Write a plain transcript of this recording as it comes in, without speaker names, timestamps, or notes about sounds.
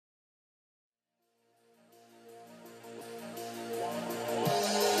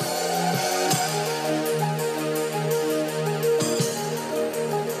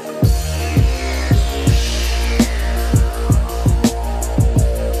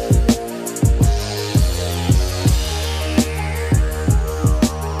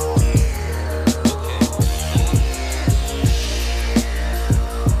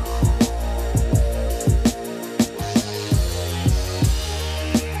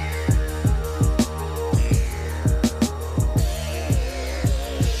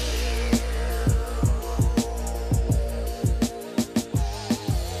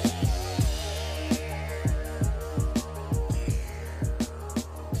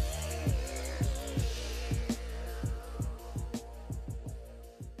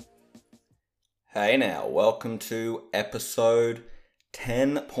Hey now, welcome to episode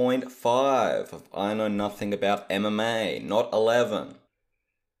 10.5 of I Know Nothing About MMA, not 11.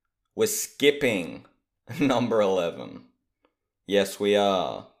 We're skipping number 11. Yes, we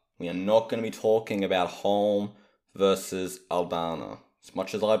are. We are not going to be talking about Holm versus Aldana. As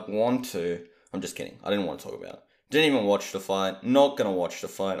much as I'd want to, I'm just kidding. I didn't want to talk about it. Didn't even watch the fight. Not going to watch the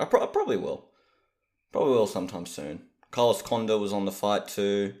fight. I probably will. Probably will sometime soon. Carlos Condit was on the fight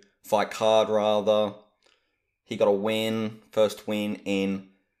too. Fight card, rather. He got a win. First win in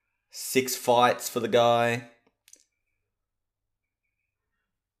 6 fights for the guy.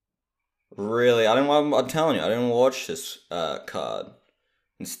 Really, I'm telling you, I didn't watch this card.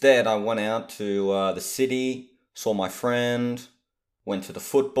 Instead, I went out to the city, saw my friend, went to the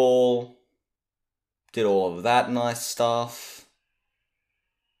football, did all of that nice stuff.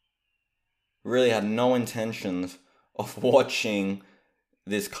 Really had no intentions of watching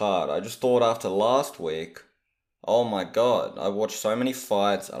this card. I just thought after last week, oh my god, I watched so many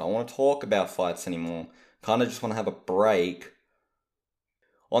fights. I don't want to talk about fights anymore. Kind of just want to have a break.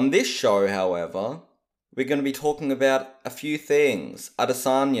 On this show, however, we're going to be talking about a few things.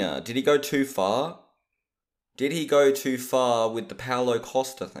 Adesanya, did he go too far? Did he go too far with the Paulo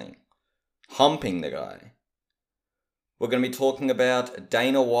Costa thing? Humping the guy. We're going to be talking about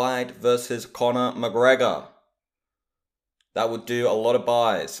Dana White versus Conor McGregor. That would do a lot of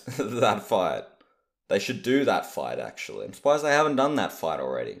buys, that fight. They should do that fight, actually. I'm surprised they haven't done that fight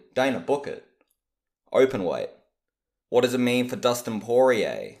already. Dana, book it. Open weight. What does it mean for Dustin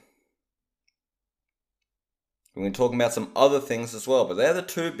Poirier? We're going to talk about some other things as well, but they're the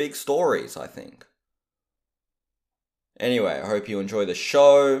two big stories, I think. Anyway, I hope you enjoy the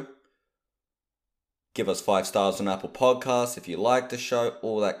show. Give us 5 stars on Apple Podcasts if you like the show.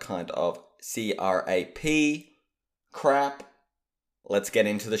 All that kind of crap. Let's get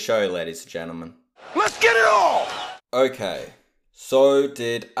into the show, ladies and gentlemen. Let's get it on! Okay, so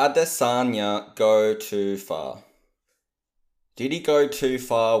did Adesanya go too far? Did he go too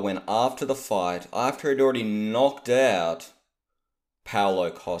far when after the fight, after he'd already knocked out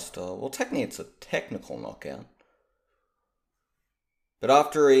Paulo Costa, well technically it's a technical knockout, but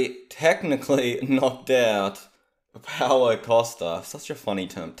after he technically knocked out Paulo Costa, such a funny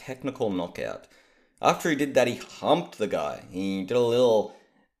term, technical knockout, after he did that he humped the guy, he did a little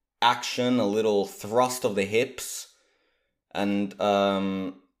action, a little thrust of the hips, and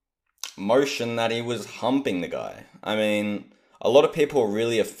motion that he was humping the guy. I mean, a lot of people were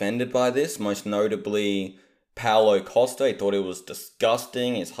really offended by this, most notably Paulo Costa. He thought it was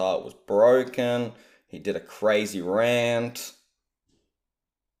disgusting, his heart was broken, he did a crazy rant.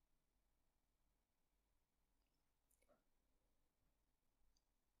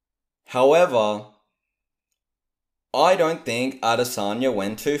 However, I don't think Adesanya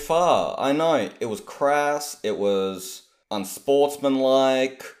went too far. I know, it was crass, it was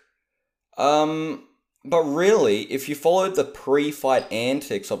unsportsmanlike. But really, if you followed the pre-fight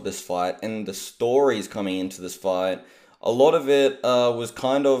antics of this fight and the stories coming into this fight, a lot of it was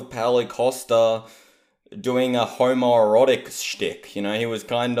kind of Paulo Costa doing a homoerotic shtick. You know, he was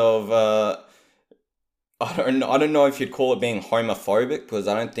kind of I don't know if you'd call it being homophobic because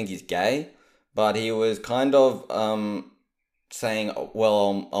I don't think he's gay. But he was kind of saying,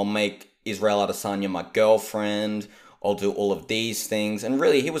 well, I'll make Israel Adesanya my girlfriend, I'll do all of these things. And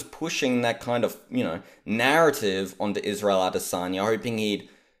really, he was pushing that kind of, narrative onto Israel Adesanya, hoping he'd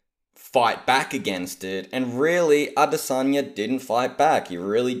fight back against it. And really, Adesanya didn't fight back. He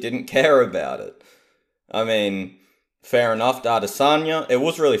really didn't care about it. I mean, fair enough to Adesanya. It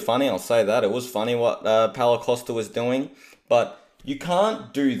was really funny, I'll say that. It was funny what Paulo Costa was doing. But you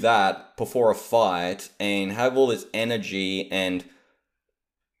can't do that before a fight and have all this energy and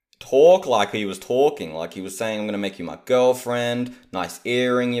talk like he was talking. Like he was saying, I'm going to make you my girlfriend. Nice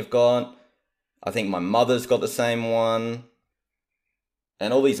earring you've got. I think my mother's got the same one.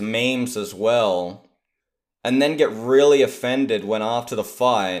 And all these memes as well. And then get really offended when after the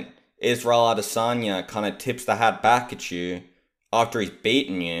fight, Israel Adesanya kind of tips the hat back at you after he's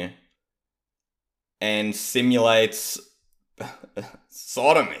beaten you. And simulates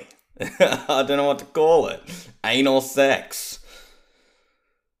sodomy. I don't know what to call it. Anal sex.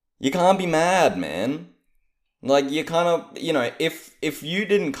 You can't be mad, man. Like, you kind of, if you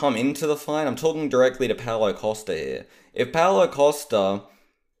didn't come into the fight, I'm talking directly to Paulo Costa here. If Paulo Costa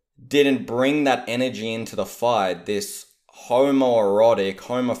didn't bring that energy into the fight, this homoerotic,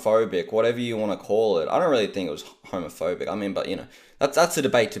 homophobic, whatever you want to call it. I don't really think it was homophobic. I mean, but, that's a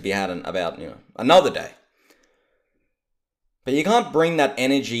debate to be had about, another day. But you can't bring that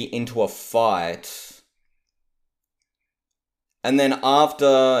energy into a fight And then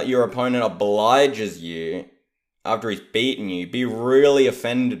after your opponent obliges you, after he's beaten you, be really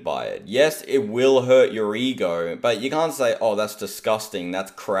offended by it. Yes, it will hurt your ego, but you can't say, oh, that's disgusting,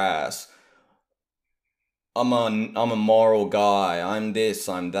 that's crass. I'm a moral guy, I'm this,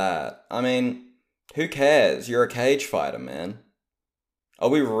 I'm that. I mean, who cares? You're a cage fighter, man. Are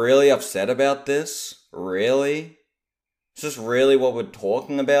we really upset about this? Really? Is this really what we're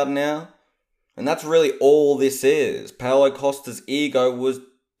talking about now? And that's really all this is. Paulo Costa's ego was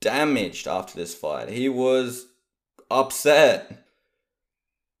damaged after this fight. He was upset.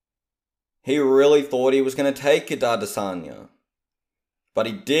 He really thought he was going to take it to Adesanya. But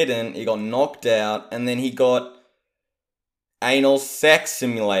he didn't. He got knocked out, and then he got anal sex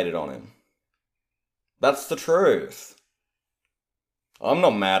simulated on him. That's the truth. I'm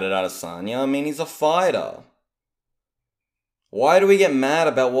not mad at Adesanya. I mean, he's a fighter. Why do we get mad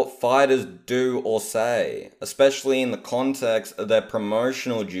about what fighters do or say, especially in the context of their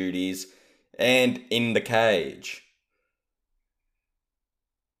promotional duties and in the cage?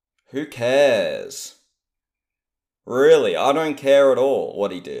 Who cares? Really, I don't care at all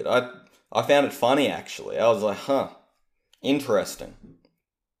what he did. I found it funny, actually. I was like, huh, interesting.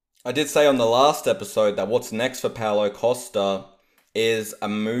 I did say on the last episode that what's next for Paulo Costa is a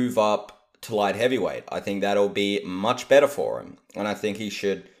move up to light heavyweight. I think that'll be much better for him. And I think he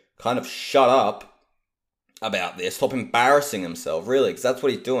should kind of shut up about this. Stop embarrassing himself, really, because that's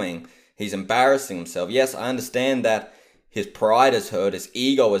what he's doing. He's embarrassing himself. Yes, I understand that his pride is hurt, his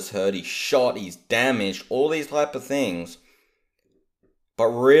ego is hurt, he's shot, he's damaged, all these type of things. But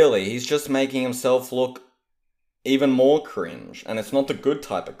really, he's just making himself look even more cringe. And it's not the good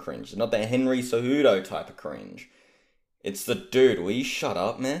type of cringe. It's not the Henry Cejudo type of cringe. It's the dude, will you shut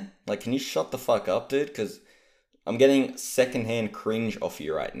up, man? Like, can you shut the fuck up, dude? Because I'm getting secondhand cringe off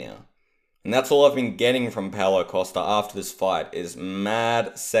you right now. And that's all I've been getting from Paulo Costa after this fight, is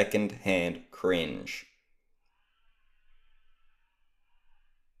mad secondhand cringe.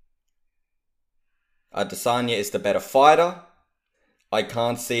 Adesanya is the better fighter. I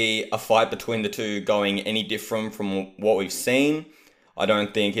can't see a fight between the two going any different from what we've seen. I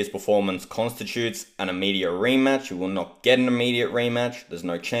don't think his performance constitutes an immediate rematch. You will not get an immediate rematch. There's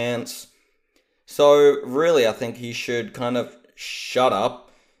no chance. So, really, I think he should kind of shut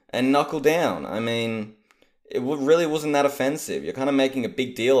up and knuckle down. I mean, it really wasn't that offensive. You're kind of making a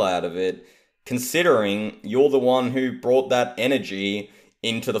big deal out of it, considering you're the one who brought that energy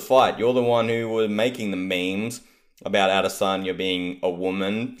into the fight. You're the one who was making the memes about Adesanya being a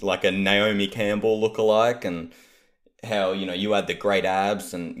woman, like a Naomi Campbell lookalike, and how, you know, you had the great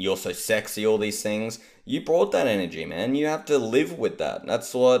abs and you're so sexy, all these things. You brought that energy, man. You have to live with that.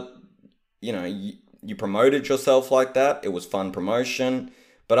 That's what, you know, you promoted yourself like that. It was fun promotion.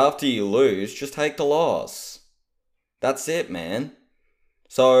 But after you lose, just take the loss. That's it, man.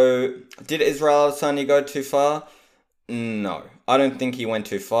 So, did Israel Adesanya go too far? No. I don't think he went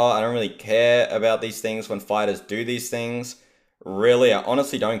too far. I don't really care about these things when fighters do these things. Really, I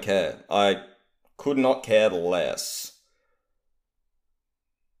honestly don't care. I could not care less.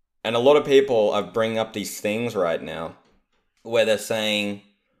 And a lot of people are bringing up these things right now where they're saying,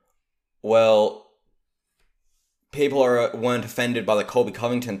 well, people weren't offended by the Colby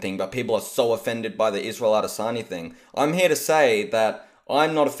Covington thing, but people are so offended by the Israel Adesanya thing. I'm here to say that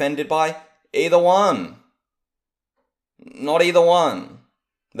I'm not offended by either one. Not either one.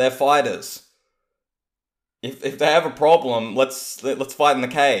 They're fighters. If they have a problem, let's fight in the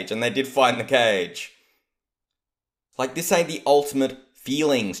cage. And they did fight in the cage. Like, this ain't the ultimate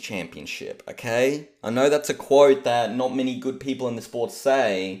feelings championship, okay? I know that's a quote that not many good people in the sport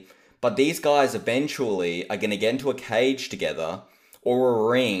say, but these guys eventually are going to get into a cage together or a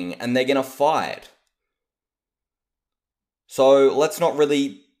ring and they're going to fight. So let's not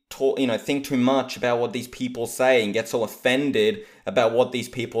really think too much about what these people say and get so offended about what these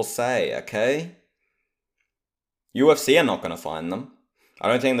people say, okay? UFC are not going to find them. I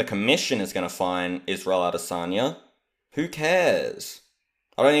don't think the commission is going to find Israel Adesanya. Who cares?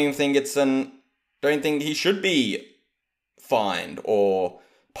 I don't even think don't think he should be fined or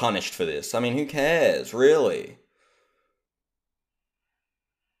punished for this. I mean, who cares, really?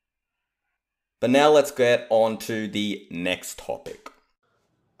 But now let's get on to the next topic.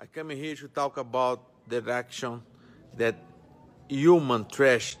 I come here to talk about the action that human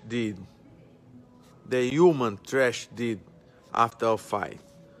trash did. The human trash did after a fight.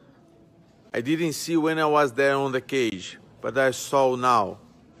 I didn't see when I was there on the cage, but I saw now.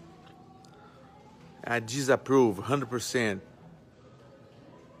 I disapprove 100%.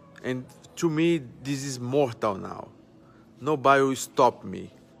 And to me, this is mortal now. Nobody will stop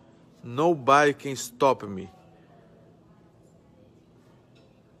me. Nobody can stop me.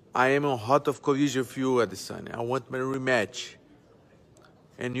 I am on hot of collision with you, Adesanya. I want my rematch.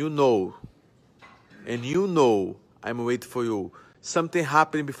 And you know I'm waiting for you. Something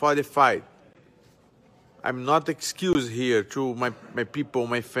happened before the fight. I'm not excuse here to my people,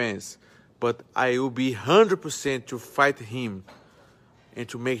 my fans, but I will be 100% to fight him and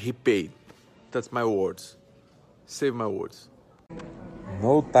to make him pay. That's my words. Save my words.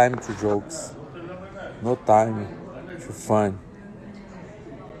 No time to jokes. No time to fun.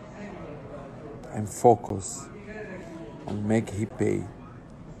 I'm focused on make him pay.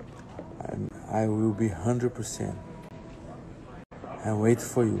 And I will be 100%. I wait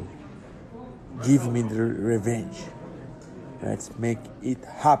for you. Give me the revenge. Let's make it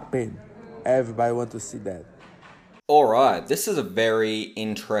happen. Everybody want to see that. Alright, this is a very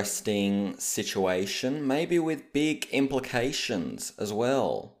interesting situation, maybe with big implications as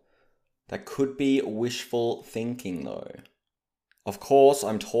well. That could be wishful thinking though. Of course,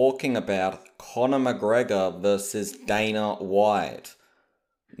 I'm talking about Conor McGregor versus Dana White.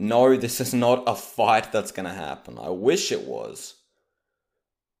 No, this is not a fight that's gonna happen. I wish it was.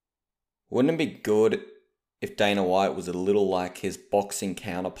 Wouldn't it be good if Dana White was a little like his boxing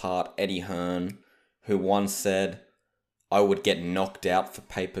counterpart Eddie Hearn, who once said, "I would get knocked out for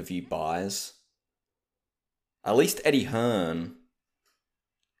pay-per-view buys"? At least Eddie Hearn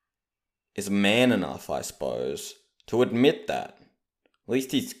is man enough, I suppose, to admit that. At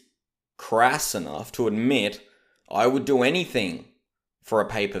least he's crass enough to admit, I would do anything for a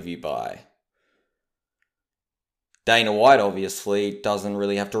pay-per-view buy. Dana White obviously doesn't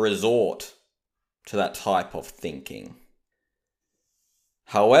really have to resort to that type of thinking.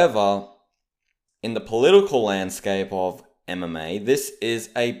 However, in the political landscape of MMA, this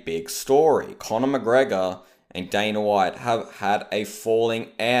is a big story. Conor McGregor and Dana White have had a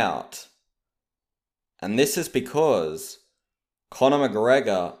falling out. And this is because Conor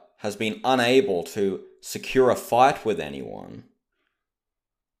McGregor has been unable to secure a fight with anyone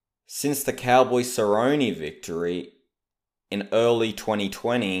since the Cowboy Cerrone victory in early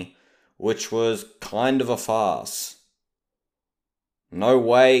 2020, which was kind of a farce. No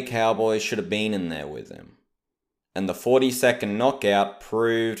way Cowboy should have been in there with him. And the 40-second knockout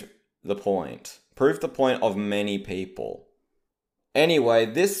proved the point. Proved the point of many people. Anyway,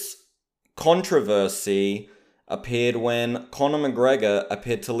 this controversy appeared when Conor McGregor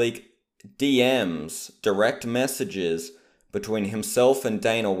appeared to leak DMs, direct messages, between himself and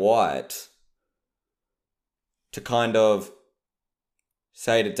Dana White to kind of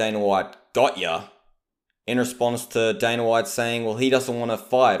say to Dana White, "Got ya," in response to Dana White saying, well, he doesn't want to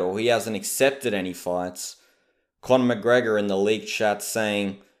fight or he hasn't accepted any fights. Conor McGregor in the leaked chat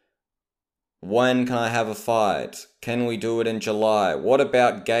saying, "When can I have a fight? Can we do it in July? What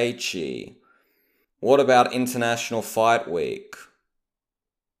about Gaethje? What about International Fight Week?"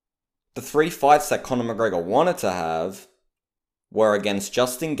 The 3 fights that Conor McGregor wanted to have were against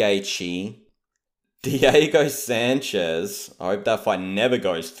Justin Gaethje, Diego Sanchez, I hope that fight never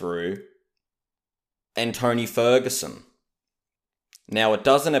goes through, and Tony Ferguson. Now, it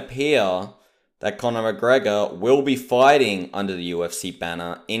doesn't appear that Conor McGregor will be fighting under the UFC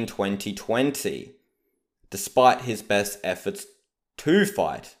banner in 2020, despite his best efforts to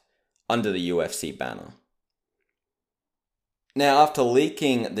fight under the UFC banner. Now, after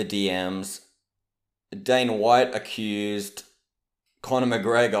leaking the DMs, Dana White accused Conor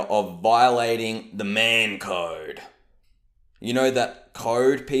McGregor of violating the man code. You know that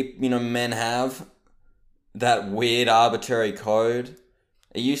code men have? That weird arbitrary code?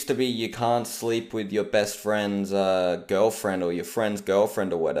 It used to be you can't sleep with your best friend's girlfriend or your friend's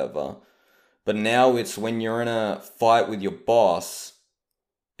girlfriend or whatever. But now it's when you're in a fight with your boss,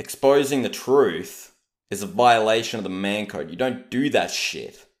 exposing the truth is a violation of the man code. You don't do that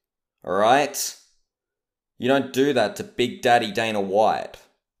shit. Alright? You don't do that to Big Daddy Dana White.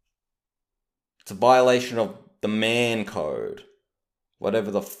 It's a violation of the man code.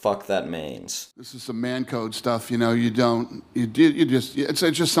 Whatever the fuck that means. This is some man code stuff, it's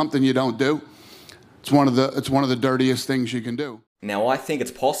just something you don't do. It's one of the dirtiest things you can do. Now I think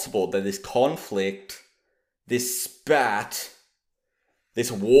it's possible that this conflict, this spat,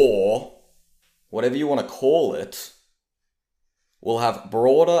 this war, whatever you want to call it, will have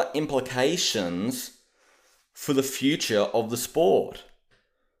broader implications for the future of the sport.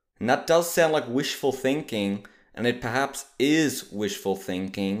 And that does sound like wishful thinking, and it perhaps is wishful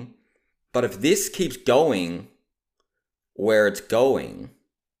thinking, but if this keeps going where it's going,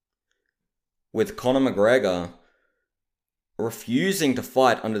 with Conor McGregor refusing to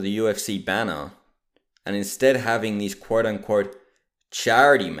fight under the UFC banner, and instead having these quote-unquote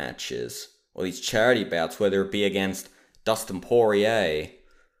charity matches, or these charity bouts, whether it be against Dustin Poirier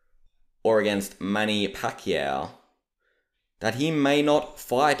or against Manny Pacquiao, that he may not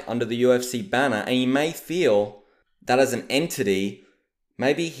fight under the UFC banner, and he may feel that as an entity,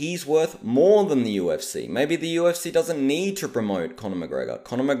 maybe he's worth more than the UFC. Maybe the UFC doesn't need to promote Conor McGregor.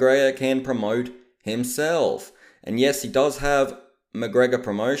 Conor McGregor can promote himself. And yes, he does have McGregor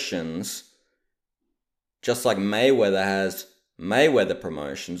Promotions, just like Mayweather has Mayweather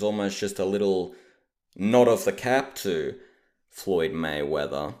Promotions, almost just a little nod of the cap to Floyd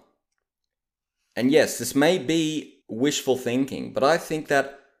Mayweather. And yes, this may be wishful thinking, but I think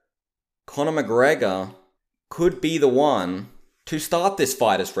that Conor McGregor could be the one to start this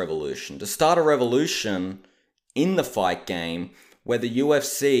fighters revolution, to start a revolution in the fight game where the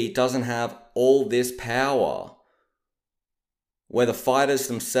UFC doesn't have all this power, where the fighters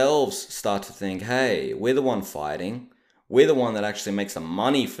themselves start to think, hey, we're the one fighting, we're the one that actually makes the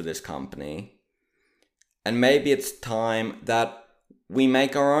money for this company, and maybe it's time that we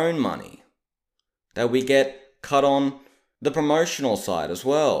make our own money, that we get cut on the promotional side as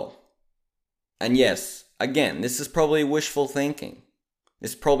well. And yes, again, this is probably wishful thinking.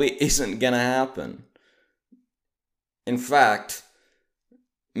 This probably isn't gonna happen. In fact,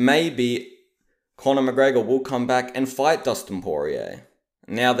 maybe Conor McGregor will come back and fight Dustin Poirier,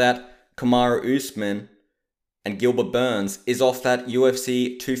 now that Kamaru Usman and Gilbert Burns is off that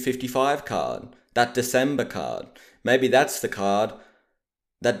UFC 255 card, that December card. Maybe that's the card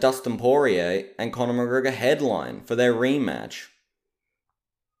that Dustin Poirier and Conor McGregor headline for their rematch.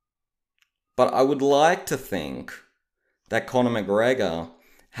 But I would like to think that Conor McGregor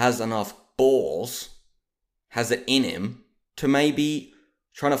has enough balls, has it in him, to maybe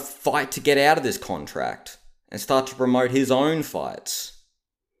trying to fight to get out of this contract and start to promote his own fights.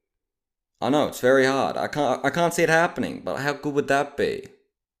 I know, it's very hard. I can't see it happening, but how good would that be?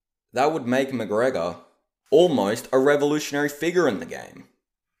 That would make McGregor almost a revolutionary figure in the game.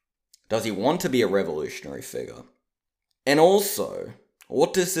 Does he want to be a revolutionary figure? And also,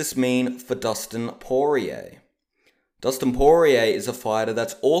 what does this mean for Dustin Poirier? Dustin Poirier is a fighter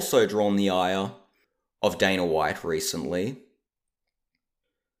that's also drawn the ire of Dana White recently.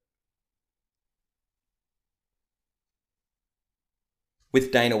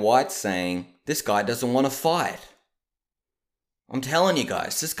 With Dana White saying, this guy doesn't want to fight. I'm telling you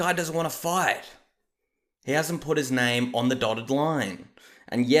guys, this guy doesn't want to fight. He hasn't put his name on the dotted line.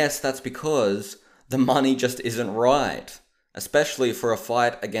 And yes, that's because the money just isn't right. Especially for a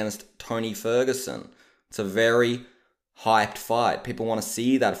fight against Tony Ferguson. It's a very hyped fight. People want to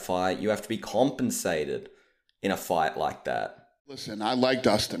see that fight. You have to be compensated in a fight like that. Listen, I like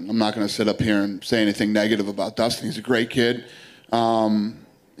Dustin. I'm not going to sit up here and say anything negative about Dustin. He's a great kid.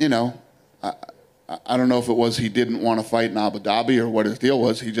 You know, I don't know if it was he didn't want to fight in Abu Dhabi or what his deal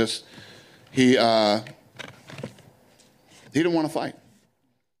was. He didn't want to fight.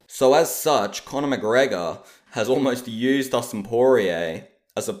 So as such, Conor McGregor has almost used Dustin Poirier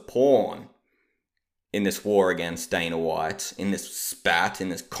as a pawn in this war against Dana White, in this spat, in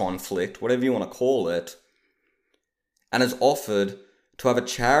this conflict, whatever you want to call it, and has offered to have a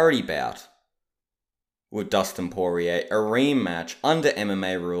charity bout with Dustin Poirier, a rematch under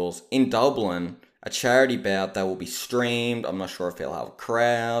MMA rules in Dublin, a charity bout that will be streamed. I'm not sure if he'll have a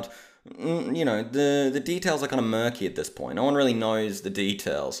crowd. You know, the details are kind of murky at this point. No one really knows the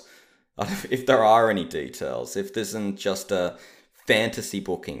details, if there are any details, if this isn't just a fantasy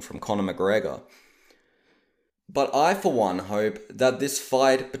booking from Conor McGregor. But I, for one, hope that this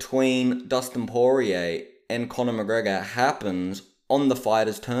fight between Dustin Poirier and Conor McGregor happens on the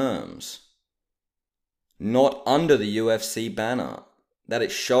fighters' terms, not under the UFC banner, that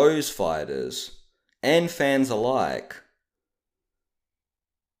it shows fighters and fans alike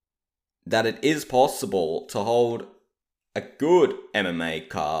that it is possible to hold a good MMA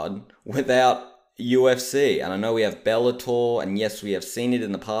card without UFC. And I know we have Bellator, and yes, we have seen it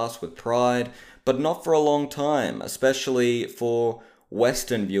in the past with Pride, but not for a long time, especially for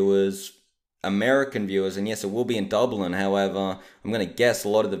Western viewers, American viewers, and yes, it will be in Dublin. However, I'm going to guess a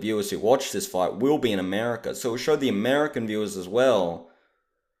lot of the viewers who watch this fight will be in America. So it will show the American viewers as well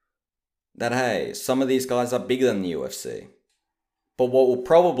that, hey, some of these guys are bigger than the UFC. But what will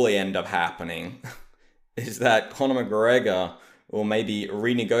probably end up happening is that Conor McGregor will maybe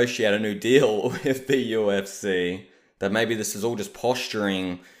renegotiate a new deal with the UFC. That maybe this is all just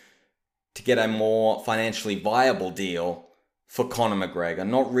posturing to get a more financially viable deal for Conor McGregor,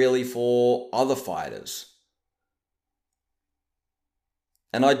 not really for other fighters.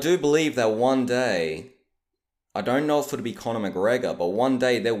 And I do believe that one day, I don't know if it'll be Conor McGregor, but one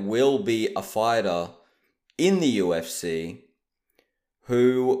day there will be a fighter in the UFC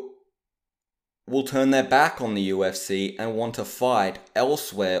who will turn their back on the UFC and want to fight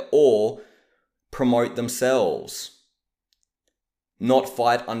elsewhere or promote themselves. Not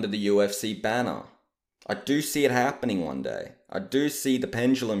fight under the UFC banner. I do see it happening one day. I do see the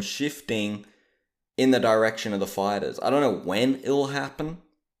pendulum shifting in the direction of the fighters. I don't know when it'll happen.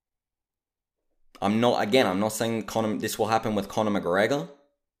 I'm not saying this will happen with Conor McGregor.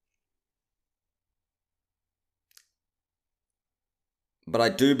 But I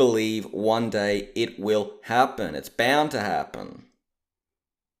do believe one day it will happen. It's bound to happen.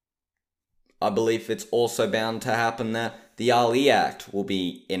 I believe it's also bound to happen that the Ali Act will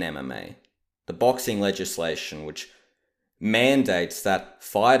be in MMA. The boxing legislation, which mandates that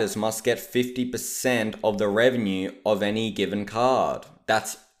fighters must get 50% of the revenue of any given card.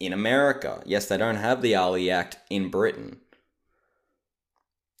 That's in America. Yes, they don't have the Ali Act in Britain.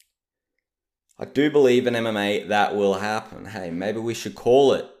 I do believe in MMA that will happen. Hey, maybe we should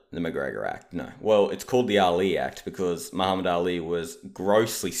call it the McGregor Act. No, well, it's called the Ali Act because Muhammad Ali was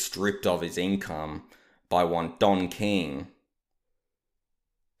grossly stripped of his income by one Don King.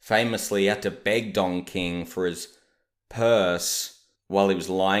 Famously, he had to beg Don King for his purse while he was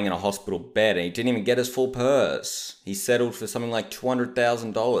lying in a hospital bed, and he didn't even get his full purse. He settled for something like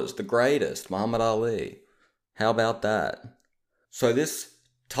 $200,000. The greatest, Muhammad Ali. How about that? So this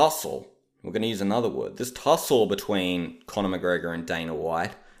tussle, we're going to use another word, this tussle between Conor McGregor and Dana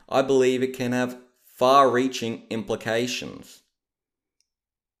White, I believe it can have far-reaching implications.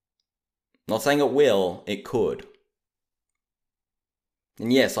 Not saying it will, it could.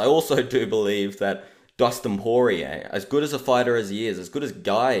 And yes, I also do believe that Dustin Poirier, as good as a fighter as he is, as good as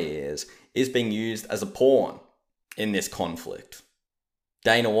guy he is being used as a pawn in this conflict.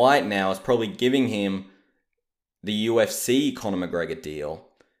 Dana White now is probably giving him the UFC Conor McGregor deal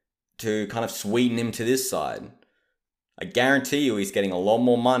to kind of sweeten him to this side. I guarantee you he's getting a lot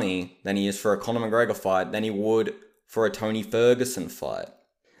more money than he is for a Conor McGregor fight than he would for a Tony Ferguson fight.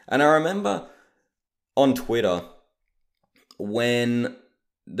 And I remember on Twitter when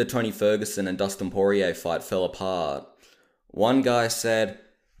the Tony Ferguson and Dustin Poirier fight fell apart, one guy said,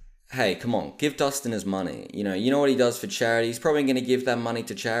 hey, come on, give Dustin his money. You know what he does for charity? He's probably going to give that money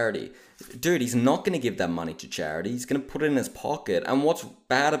to charity. Dude, he's not going to give that money to charity. He's going to put it in his pocket. And what's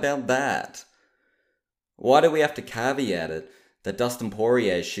bad about that? Why do we have to caveat it that Dustin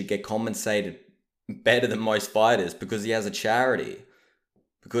Poirier should get compensated better than most fighters because he has a charity?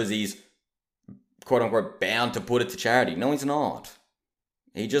 Because he's, quote unquote, bound to put it to charity. No, he's not.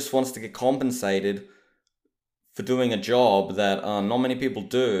 He just wants to get compensated for doing a job that not many people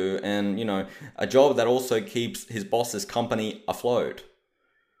do, and, a job that also keeps his boss's company afloat.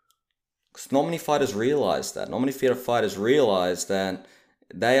 Because not many fighters realize that. Not many fighters realize that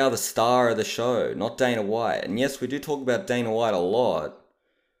they are the star of the show, not Dana White. And yes, we do talk about Dana White a lot,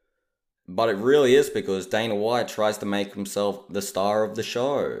 but it really is because Dana White tries to make himself the star of the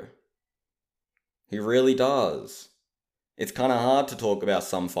show. He really does. It's kind of hard to talk about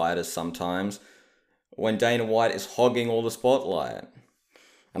some fighters sometimes when Dana White is hogging all the spotlight.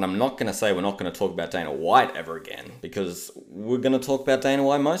 And I'm not going to say we're not going to talk about Dana White ever again, because we're going to talk about Dana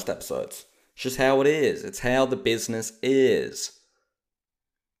White most episodes. It's just how it is. It's how the business is.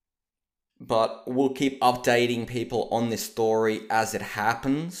 But we'll keep updating people on this story as it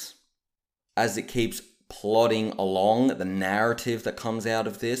happens, as it keeps plodding along, the narrative that comes out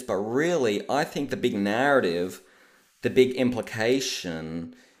of this. But really, I think the big narrative, the big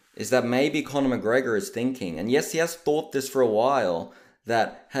implication is that maybe Conor McGregor is thinking, and yes, he has thought this for a while,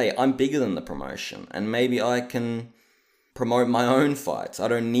 that, hey, I'm bigger than the promotion, and maybe I can promote my own fights. I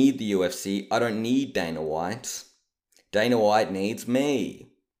don't need the UFC. I don't need Dana White. Dana White needs me.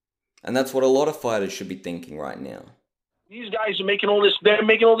 And that's what a lot of fighters should be thinking right now. These guys are making all this, they're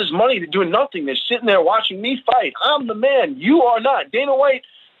making all this money. They're doing nothing. They're sitting there watching me fight. I'm the man. You are not. Dana White,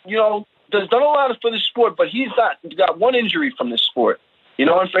 does done a lot for the sport, but he's got one injury from this sport. And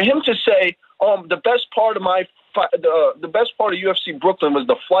for him to say, the best part of the best part of UFC Brooklyn was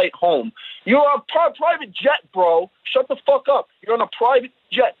the flight home. You're on a private jet, bro. Shut the fuck up. You're on a private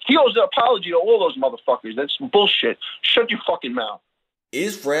jet. He owes an apology to all those motherfuckers. That's bullshit. Shut your fucking mouth.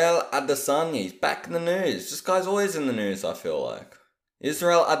 Israel Adesanya, he's back in the news. This guy's always in the news, I feel like.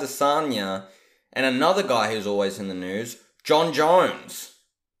 Israel Adesanya and another guy who's always in the news, Jon Jones.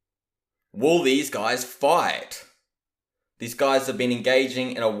 Will these guys fight? These guys have been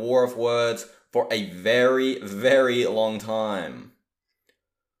engaging in a war of words for a very, very long time.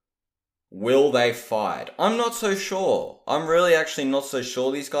 Will they fight? I'm not so sure. I'm really actually not so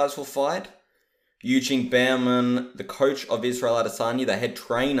sure these guys will fight. Eugene Bareman, the coach of Israel Adesanya, the head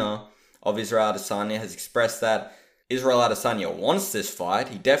trainer of Israel Adesanya, has expressed that Israel Adesanya wants this fight.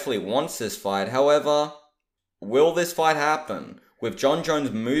 He definitely wants this fight. However, will this fight happen? With Jon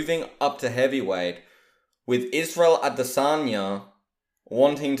Jones moving up to heavyweight, with Israel Adesanya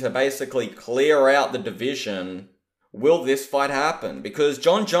wanting to basically clear out the division, will this fight happen? Because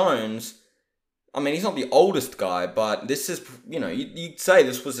Jon Jones, I mean, he's not the oldest guy, but this is, you'd say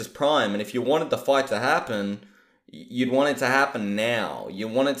this was his prime, and if you wanted the fight to happen, you'd want it to happen now. You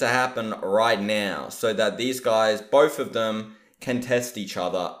want it to happen right now, so that these guys, both of them, can test each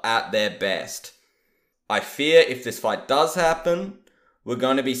other at their best. I fear if this fight does happen, we're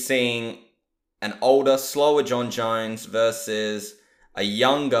going to be seeing an older, slower Jon Jones versus a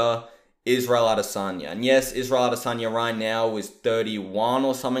younger Israel Adesanya. And yes, Israel Adesanya right now is 31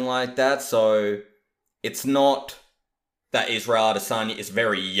 or something like that, so it's not that Israel Adesanya is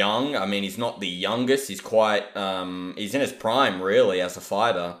very young. I mean, he's not the youngest. He's quite, he's in his prime, really, as a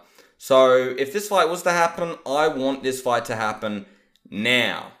fighter. So if this fight was to happen, I want this fight to happen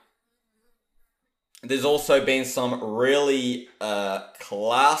now. There's also been some really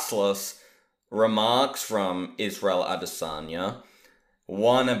classless remarks from Israel Adesanya.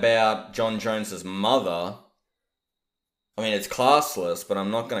 One about Jon Jones's mother. I mean, it's classless, but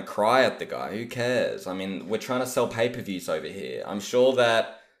I'm not going to cry at the guy. Who cares? I mean, we're trying to sell pay-per-views over here. I'm sure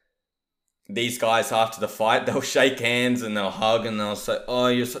that these guys, after the fight, they'll shake hands and they'll hug and they'll say, "Oh,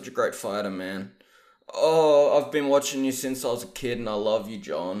 you're such a great fighter, man. Oh, I've been watching you since I was a kid and I love you,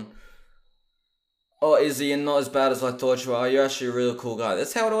 Jon. Oh, Izzy, you're not as bad as I thought you are. You're actually a really cool guy."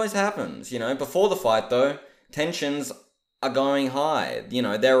 That's how it always happens, Before the fight, though, tensions are going high.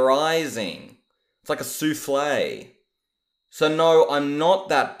 They're rising. It's like a souffle. So no, I'm not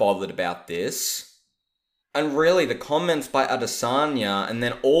that bothered about this. And really, the comments by Adesanya, and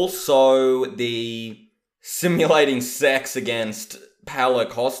then also the simulating sex against Paulo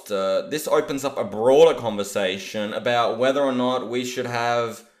Costa, this opens up a broader conversation about whether or not we should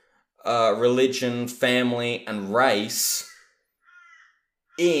have religion, family, and race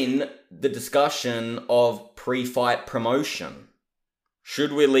in the discussion of pre-fight promotion.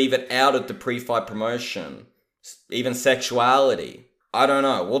 Should we leave it out of the pre-fight promotion? Even sexuality. I don't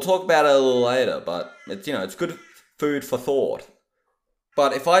know. We'll talk about it a little later, but it's good food for thought.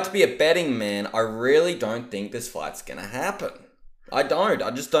 But if I had to be a betting man, I really don't think this fight's gonna happen. I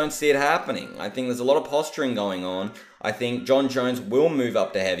just don't see it happening. I think there's a lot of posturing going on. I think Jon Jones will move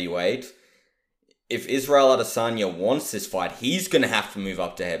up to heavyweight. If Israel Adesanya wants this fight, he's going to have to move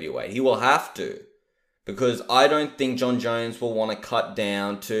up to heavyweight. He will have to. Because I don't think Jon Jones will want to cut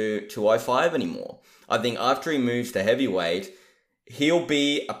down to 205 anymore. I think after he moves to heavyweight, he'll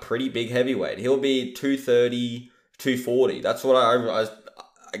be a pretty big heavyweight. He'll be 230, 240. That's what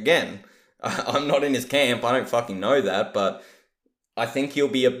I'm not in his camp. I don't fucking know that, but I think he'll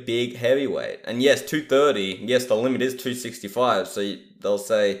be a big heavyweight. And yes, 230, yes, the limit is 265, so they'll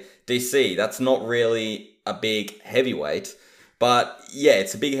say, DC, that's not really a big heavyweight. But yeah,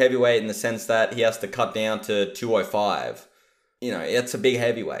 it's a big heavyweight in the sense that he has to cut down to 205. It's a big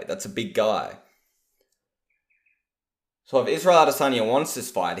heavyweight. That's a big guy. So if Israel Adesanya wants this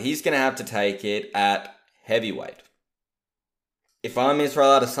fight, he's going to have to take it at heavyweight. If I'm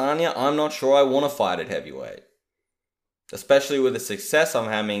Israel Adesanya, I'm not sure I want to fight at heavyweight. Especially with the success I'm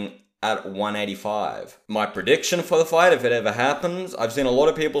having at 185. My prediction for the fight, if it ever happens, I've seen a lot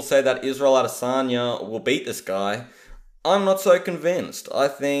of people say that Israel Adesanya will beat this guy. I'm not so convinced. I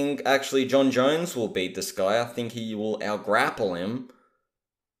think actually Jon Jones will beat this guy. I think he will out-grapple him.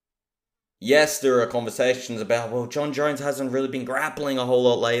 Yes, there are conversations about, well, Jon Jones hasn't really been grappling a whole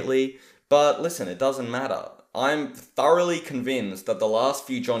lot lately. But listen, it doesn't matter. I'm thoroughly convinced that the last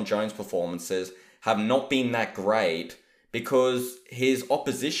few Jon Jones performances have not been that great because his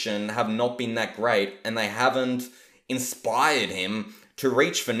opposition have not been that great and they haven't inspired him to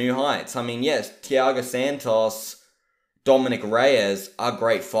reach for new heights. I mean, yes, Thiago Santos, Dominic Reyes are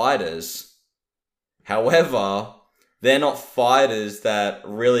great fighters. However, they're not fighters that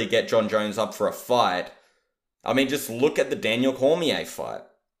really get Jon Jones up for a fight. I mean, just look at the Daniel Cormier fight.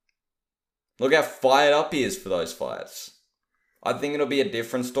 Look how fired up he is for those fights. I think it'll be a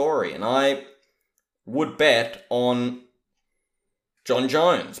different story, and I would bet on Jon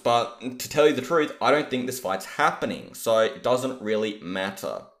Jones, but to tell you the truth, I don't think this fight's happening, so it doesn't really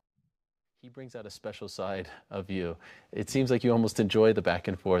matter. He brings out a special side of you. It seems like you almost enjoy the back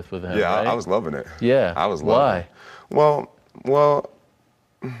and forth with him, Yeah, right? I was loving it. Yeah. I was loving it. Why? Well,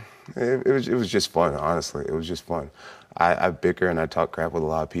 it was just fun, honestly. It was just fun. I bicker and I talk crap with a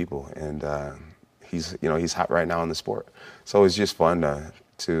lot of people, and he's hot right now in the sport. So it's just fun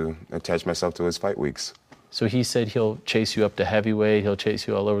to attach myself to his fight weeks. So he said he'll chase you up to heavyweight, he'll chase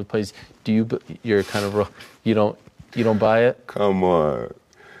you all over the place. You're kind of, you don't You don't buy it? Come on.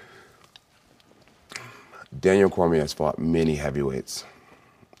 Daniel Cormier has fought many heavyweights.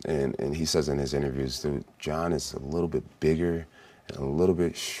 And he says in his interviews, dude, John is a little bit bigger and a little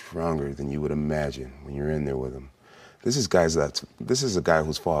bit stronger than you would imagine when you're in there with him. This is a guy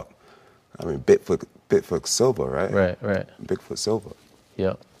who's fought, I mean, Bigfoot Silva, right? Right. Bigfoot Silva.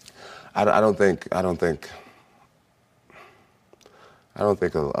 Yeah. I don't think a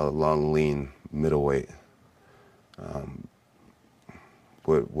long, lean middleweight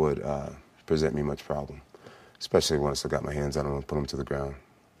would present me much problem, especially once I got my hands on him and put him to the ground.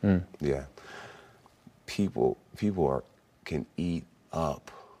 Yeah. People can eat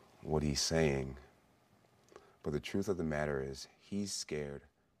up what he's saying, but the truth of the matter is he's scared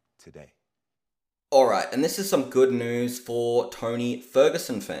today. Alright, and this is some good news for Tony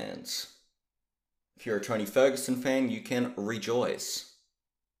Ferguson fans. If you're a Tony Ferguson fan, you can rejoice.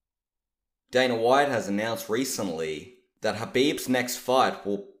 Dana White has announced recently that Khabib's next fight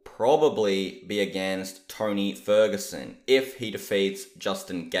will probably be against Tony Ferguson if he defeats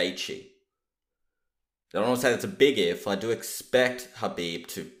Justin Gaethje. I don't want to say that's a big if. I do expect Khabib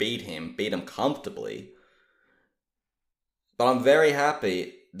to beat him comfortably. But I'm very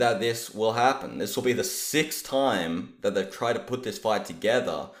happy that this will happen. This will be the 6th time that they've tried to put this fight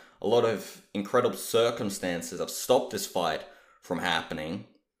together. A lot of incredible circumstances have stopped this fight from happening.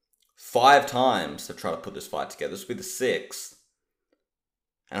 5 times they've tried to put this fight together. This will be the 6th.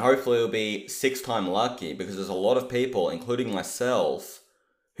 And hopefully it'll be 6th time lucky, because there's a lot of people, including myself,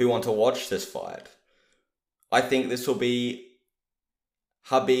 who want to watch this fight. I think this will be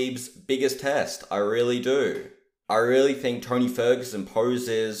Khabib's biggest test. I really do. I really think Tony Ferguson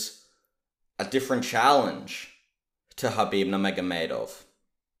poses a different challenge to Khabib Nurmagomedov.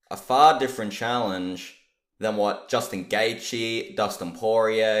 A far different challenge than what Justin Gaethje, Dustin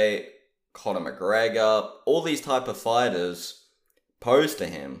Poirier, Conor McGregor, all these type of fighters pose to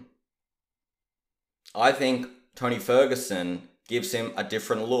him. I think Tony Ferguson gives him a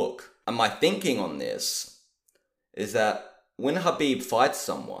different look. And my thinking on this is that when Khabib fights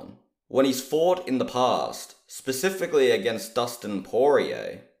someone, when he's fought in the past, specifically against Dustin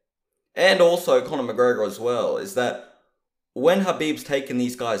Poirier, and also Conor McGregor as well, is that when Khabib's taken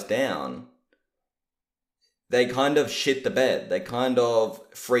these guys down, they kind of shit the bed. They kind of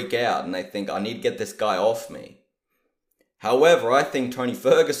freak out and they think, I need to get this guy off me. However, I think Tony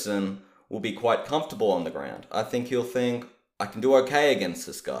Ferguson will be quite comfortable on the ground. I think he'll think, I can do okay against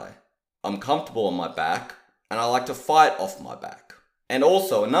this guy. I'm comfortable on my back, and I like to fight off my back. And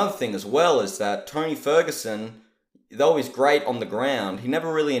also, another thing as well is that Tony Ferguson, though he's great on the ground, he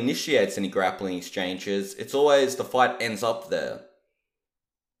never really initiates any grappling exchanges. It's always the fight ends up there.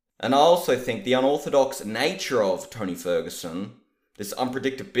 And I also think the unorthodox nature of Tony Ferguson, this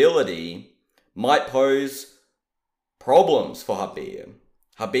unpredictability, might pose problems for Khabib.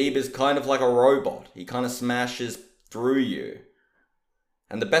 Khabib is kind of like a robot. He kind of smashes through you.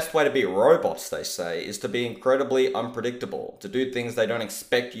 And the best way to be robots, they say, is to be incredibly unpredictable, to do things they don't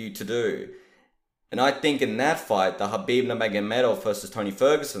expect you to do. And I think in that fight, the Khabib Nurmagomedov versus Tony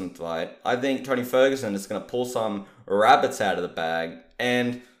Ferguson fight, I think Tony Ferguson is going to pull some rabbits out of the bag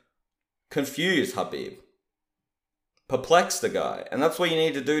and confuse Khabib. Perplex the guy. And that's what you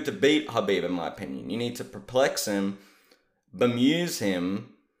need to do to beat Khabib, in my opinion. You need to perplex him, bemuse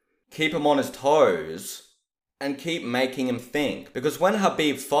him, keep him on his toes, and keep making him think. Because when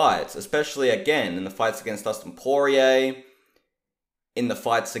Khabib fights, especially again in the fights against Dustin Poirier, in the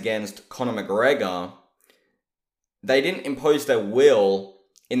fights against Conor McGregor, they didn't impose their will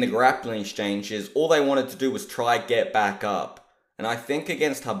in the grappling exchanges. All they wanted to do was try get back up. And I think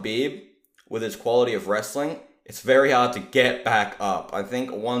against Khabib, with his quality of wrestling, it's very hard to get back up. I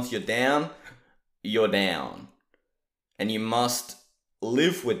think once you're down, you're down. And you must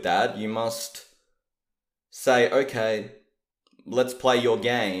live with that. You must say, okay, let's play your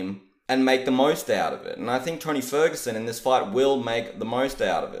game and make the most out of it. And I think Tony Ferguson in this fight will make the most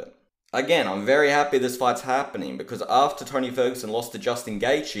out of it. Again, I'm very happy this fight's happening, because after Tony Ferguson lost to Justin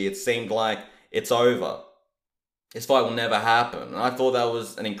Gaethje, it seemed like it's over. This fight will never happen. And I thought that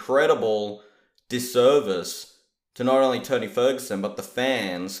was an incredible disservice to not only Tony Ferguson, but the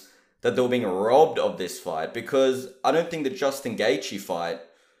fans, that they were being robbed of this fight, because I don't think the Justin Gaethje fight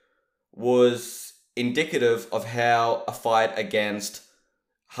was indicative of how a fight against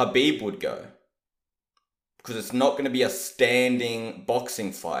Khabib would go. Because it's not going to be a standing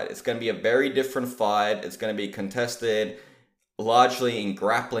boxing fight. It's going to be a very different fight. It's going to be contested largely in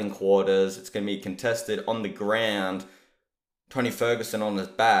grappling quarters. It's going to be contested on the ground. Tony Ferguson on his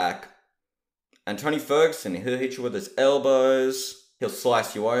back. And Tony Ferguson, he'll hit you with his elbows. He'll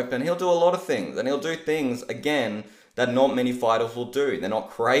slice you open. He'll do a lot of things. And he'll do things, again, that not many fighters will do. They're not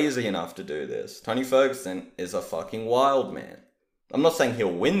crazy enough to do this. Tony Ferguson is a fucking wild man. I'm not saying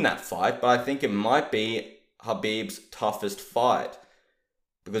he'll win that fight, but I think it might be Khabib's toughest fight.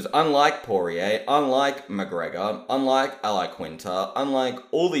 Because unlike Poirier, unlike McGregor, unlike Al Quinta, unlike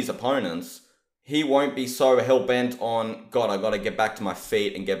all these opponents, he won't be so hell-bent on, God, I gotta get back to my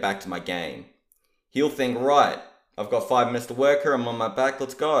feet and get back to my game. He'll think, right, I've got 5 minutes to work here, I'm on my back,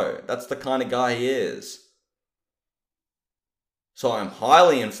 let's go. That's the kind of guy he is. So I'm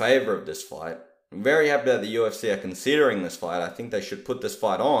highly in favour of this fight. I'm very happy that the UFC are considering this fight. I think they should put this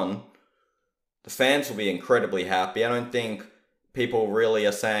fight on. The fans will be incredibly happy. I don't think people really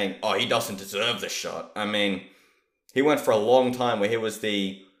are saying, oh, he doesn't deserve this shot. I mean, he went for a long time where he was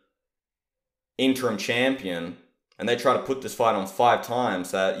the interim champion, and they try to put this fight on 5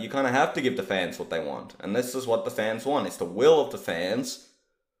 times. You kind of have to give the fans what they want. And this is what the fans want. It's the will of the fans.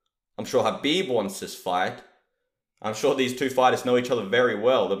 I'm sure Khabib wants this fight. I'm sure these two fighters know each other very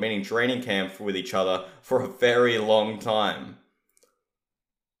well. They've been in training camp with each other for a very long time.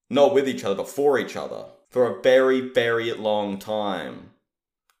 Not with each other, but for each other. For a very, very long time.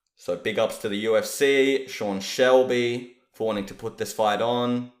 So big ups to the UFC, Sean Shelby, for wanting to put this fight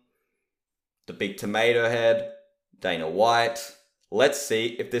on. The big tomato head, Dana White. Let's see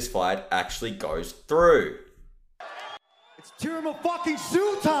if this fight actually goes through. It's Tirama fucking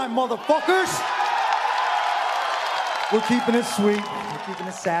Sue time, motherfuckers! We're keeping it sweet, we're keeping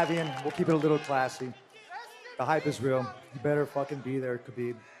it savvy, and we'll keep it a little classy. The hype is real. You better fucking be there,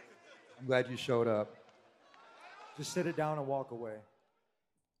 Khabib. I'm glad you showed up. Just sit it down and walk away.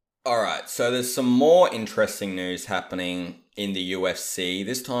 Alright, so there's some more interesting news happening in the UFC.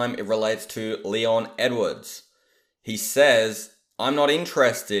 This time it relates to Leon Edwards. He says, I'm not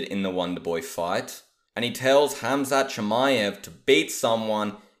interested in the Wonderboy fight. And he tells Khamzat Chimaev to beat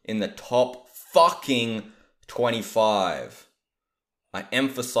someone in the top fucking 25. I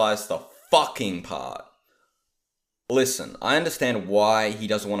emphasize the fucking part. Listen, I understand why he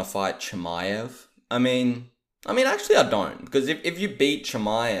doesn't want to fight Chimaev. I mean, actually I don't. Because if you beat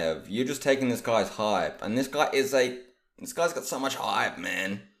Chimaev, you're just taking this guy's hype. And this guy's got so much hype,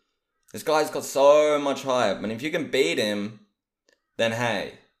 man. This guy's got so much hype. And if you can beat him, then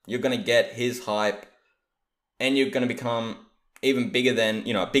hey, you're going to get his hype. And you're going to become even bigger than,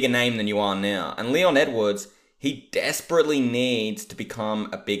 a bigger name than you are now. And Leon Edwards, he desperately needs to become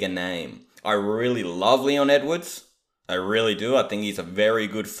a bigger name. I really love Leon Edwards. I really do. I think he's a very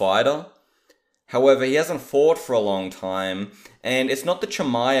good fighter. However, he hasn't fought for a long time. And it's not the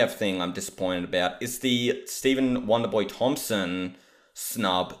Chimaev thing I'm disappointed about. It's the Stephen Wonderboy Thompson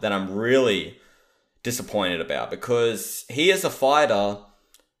snub that I'm really disappointed about. Because he is a fighter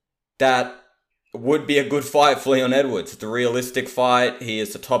that would be a good fight for Leon Edwards. It's a realistic fight. He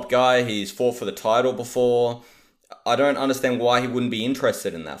is the top guy. He's fought for the title before. I don't understand why he wouldn't be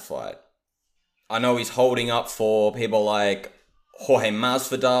interested in that fight. I know he's holding up for people like Jorge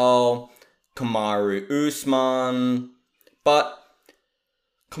Masvidal, Kamaru Usman, but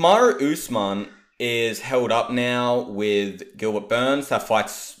Kamaru Usman is held up now with Gilbert Burns. That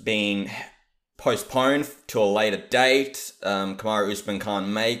fight's been postponed to a later date. Kamaru Usman can't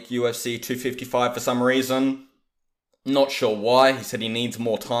make UFC 255 for some reason. Not sure why. He said he needs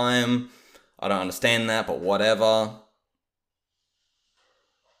more time. I don't understand that, but whatever.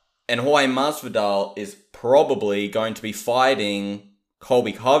 And Jorge Masvidal is probably going to be fighting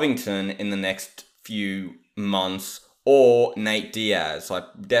Colby Covington in the next few months, or Nate Diaz. I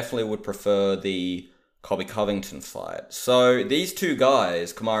definitely would prefer the Colby Covington fight. So these two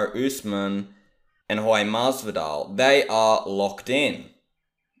guys, Kamaru Usman and Jorge Masvidal, they are locked in.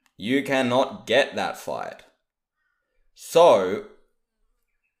 You cannot get that fight. So,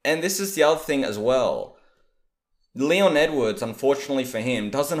 and this is the other thing as well. Leon Edwards, unfortunately for him,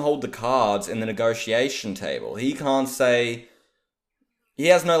 doesn't hold the cards in the negotiation table. He can't say... He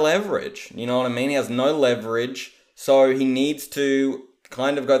has no leverage. You know what I mean? He has no leverage, so he needs to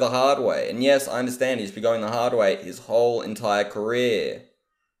kind of go the hard way. And yes, I understand he's been going the hard way his whole entire career.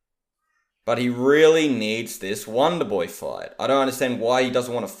 But he really needs this Wonderboy fight. I don't understand why he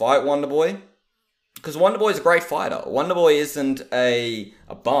doesn't want to fight Wonderboy. Because Wonderboy's a great fighter. Wonderboy isn't a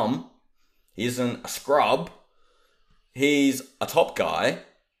bum. He isn't a scrub. He's a top guy.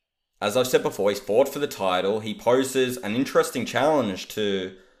 As I've said before, he's fought for the title. He poses an interesting challenge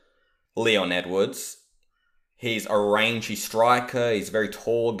to Leon Edwards. He's a rangy striker. He's a very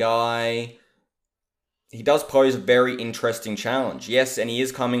tall guy. He does pose a very interesting challenge. Yes, and he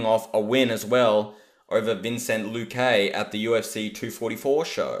is coming off a win as well over Vincent Luque at the UFC 244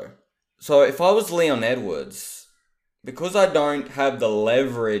 show. So if I was Leon Edwards, because I don't have the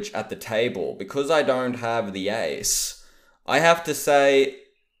leverage at the table, because I don't have the ace, I have to say,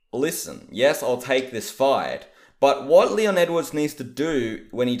 listen, yes, I'll take this fight, but what Leon Edwards needs to do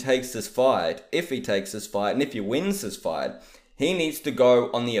when he takes this fight, if he takes this fight, and if he wins this fight, he needs to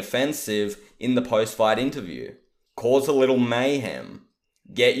go on the offensive in the post-fight interview. Cause a little mayhem.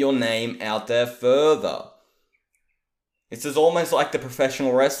 Get your name out there further. This is almost like the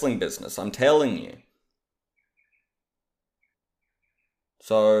professional wrestling business, I'm telling you.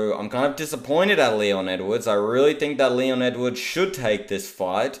 So, I'm kind of disappointed at Leon Edwards. I really think that Leon Edwards should take this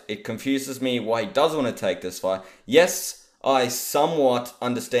fight. It confuses me why he does want to take this fight. Yes, I somewhat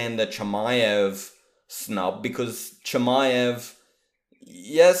understand the Chimaev snub, because Chimaev,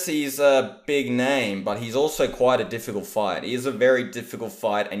 yes, he's a big name, but he's also quite a difficult fight. He is a very difficult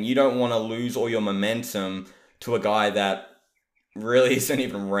fight, and you don't want to lose all your momentum to a guy that really isn't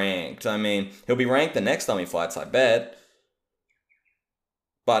even ranked. I mean, he'll be ranked the next time he fights, I bet.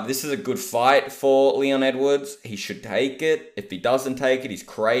 But this is a good fight for Leon Edwards. He should take it. If he doesn't take it, he's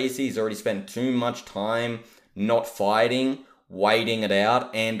crazy. He's already spent too much time not fighting, waiting it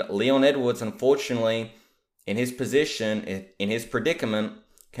out. And Leon Edwards, unfortunately, in his position, in his predicament,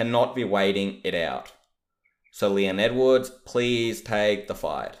 cannot be waiting it out. So Leon Edwards, please take the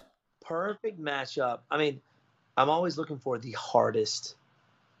fight. Perfect matchup. I mean, I'm always looking for the hardest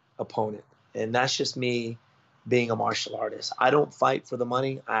opponent. And that's just me being a martial artist. I don't fight for the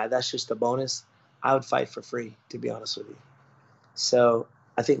money. That's just a bonus. I would fight for free, to be honest with you. So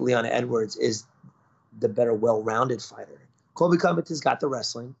I think Leon Edwards is the better, well-rounded fighter. Colby Covington's got the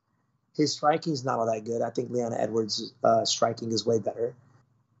wrestling. His striking's not all that good. I think Leon Edwards' striking is way better.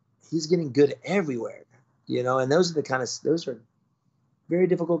 He's getting good everywhere, and those are very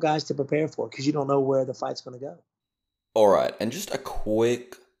difficult guys to prepare for, because you don't know where the fight's going to go. All right, and just a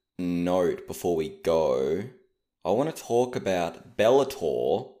quick note before we go. I want to talk about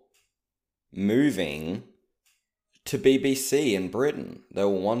Bellator moving to BBC in Britain. They were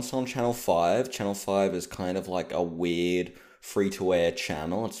once on Channel 5. Channel 5 is kind of like a weird free-to-air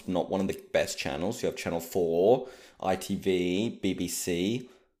channel. It's not one of the best channels. You have Channel 4, ITV, BBC.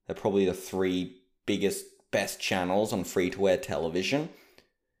 They're probably the three best channels on free-to-air television.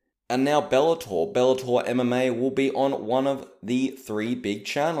 And now Bellator MMA will be on one of the three big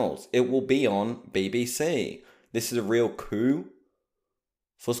channels. It will be on BBC. This is a real coup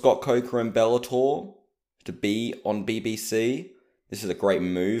for Scott Coker and Bellator to be on BBC. This is a great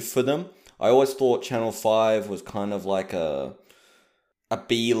move for them. I always thought Channel 5 was kind of like a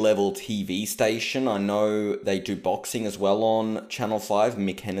B-level TV station. I know they do boxing as well on Channel 5,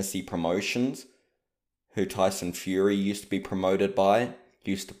 Mick Hennessy Promotions, who Tyson Fury used to be promoted by,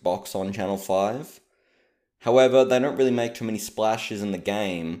 used to box on Channel 5. However, they don't really make too many splashes in the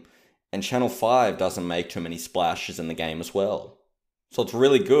game, and Channel 5 doesn't make too many splashes in the game as well. So it's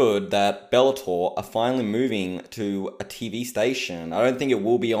really good that Bellator are finally moving to a TV station. I don't think it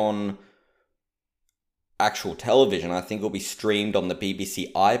will be on actual television. I think it'll be streamed on the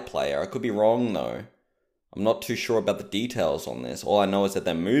BBC iPlayer. I could be wrong though. I'm not too sure about the details on this. All I know is that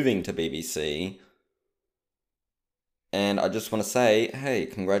they're moving to BBC. And I just want to say, hey,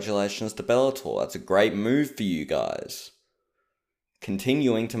 congratulations to Bellator. That's a great move for you guys.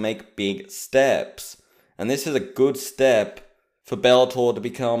 Continuing to make big steps. And this is a good step for Bellator to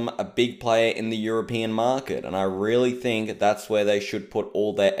become a big player in the European market. And I really think that's where they should put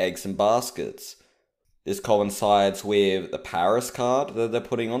all their eggs in baskets. This coincides with the Paris card that they're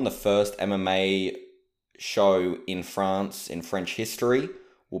putting on. The first MMA show in France in French history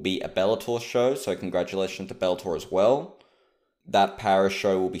will be a Bellator show. So congratulations to Bellator as well. That Paris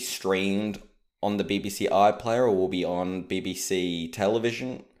show will be streamed on the BBC iPlayer or will be on BBC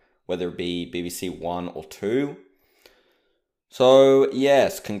television, whether it be BBC 1 or 2. So,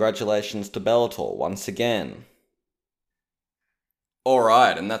 yes, congratulations to Bellator once again.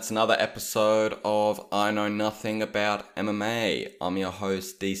 Alright, and that's another episode of I Know Nothing About MMA. I'm your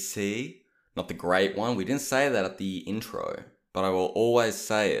host, DC. Not the great one. We didn't say that at the intro, but I will always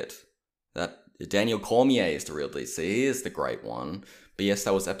say it. That Daniel Cormier is the real DC. He is the great one. But yes,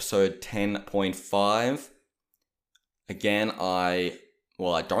 that was episode 10.5. Again, I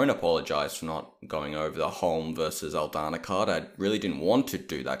don't apologize for not going over the Holm versus Aldana card. I really didn't want to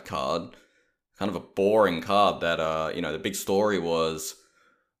do that card. Kind of a boring card that, the big story was,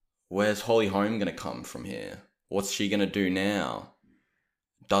 where's Holly Holm going to come from here? What's she going to do now?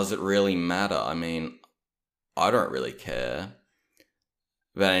 Does it really matter? I mean, I don't really care.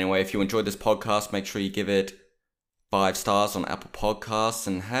 But anyway, if you enjoyed this podcast, make sure you give it 5 stars on Apple Podcasts.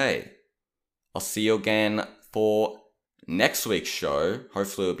 And hey, I'll see you again for next week's show,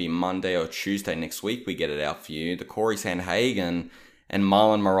 hopefully it'll be Monday or Tuesday next week, we get it out for you. The Corey Sandhagen and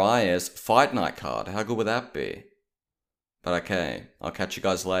Marlon Moraes fight night card. How good would that be? But okay, I'll catch you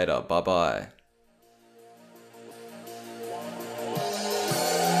guys later. Bye-bye.